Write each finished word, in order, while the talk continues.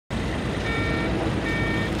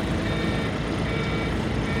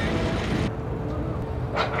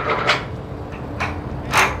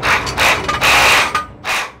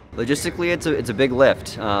Logistically, it's a big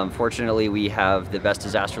lift. Fortunately, we have the best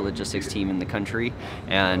disaster logistics team in the country,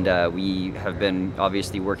 and we have been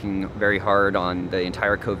obviously working very hard on the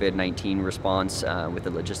entire COVID-19 response with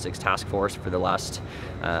the logistics task force for the last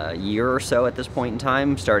year or so at this point in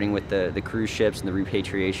time, starting with the cruise ships and the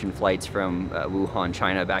repatriation flights from Wuhan,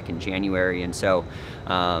 China back in January. And so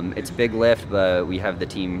it's a big lift, but we have the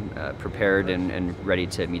team prepared and ready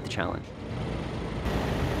to meet the challenge.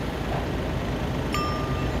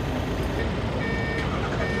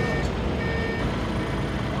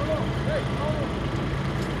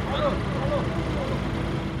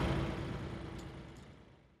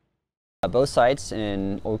 Both sites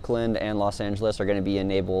in Oakland and Los Angeles are going to be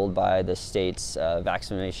enabled by the state's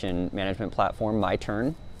vaccination management platform,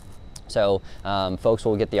 MyTurn. So folks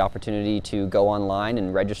will get the opportunity to go online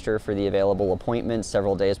and register for the available appointments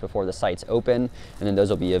several days before the sites open, and then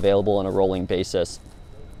those will be available on a rolling basis.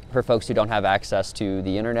 For folks who don't have access to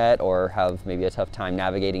the internet or have maybe a tough time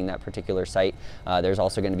navigating that particular site, there's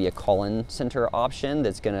also going to be a call-in center option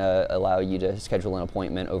that's going to allow you to schedule an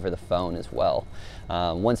appointment over the phone as well.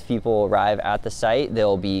 Once people arrive at the site,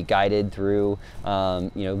 they'll be guided through,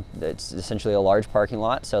 it's essentially a large parking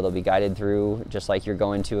lot, so they'll be guided through just like you're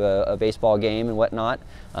going to a baseball game and whatnot.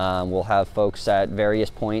 We'll have folks at various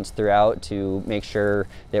points throughout to make sure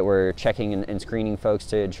that we're checking and screening folks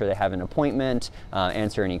to ensure they have an appointment,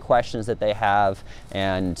 answer any questions that they have,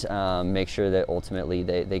 and make sure that ultimately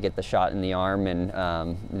they get the shot in the arm. And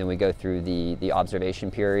then we go through the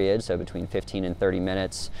observation period, so between 15 and 30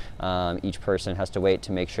 minutes. Each person has to wait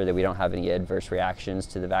to make sure that we don't have any adverse reactions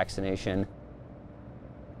to the vaccination.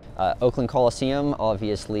 Oakland Coliseum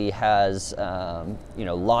obviously has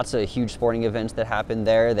lots of huge sporting events that happen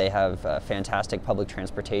there. They have fantastic public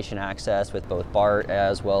transportation access with both BART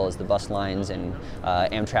as well as the bus lines, and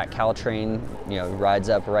Amtrak Caltrain rides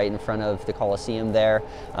up right in front of the Coliseum there.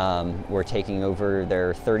 We're taking over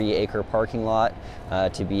their 30-acre parking lot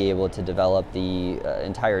to be able to develop the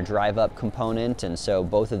entire drive-up component, and so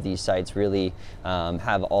both of these sites really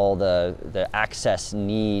have all the access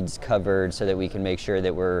needs covered so that we can make sure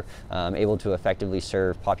that we're able to effectively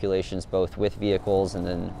serve populations both with vehicles and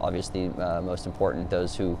then obviously most important,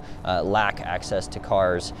 those who lack access to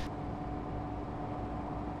cars.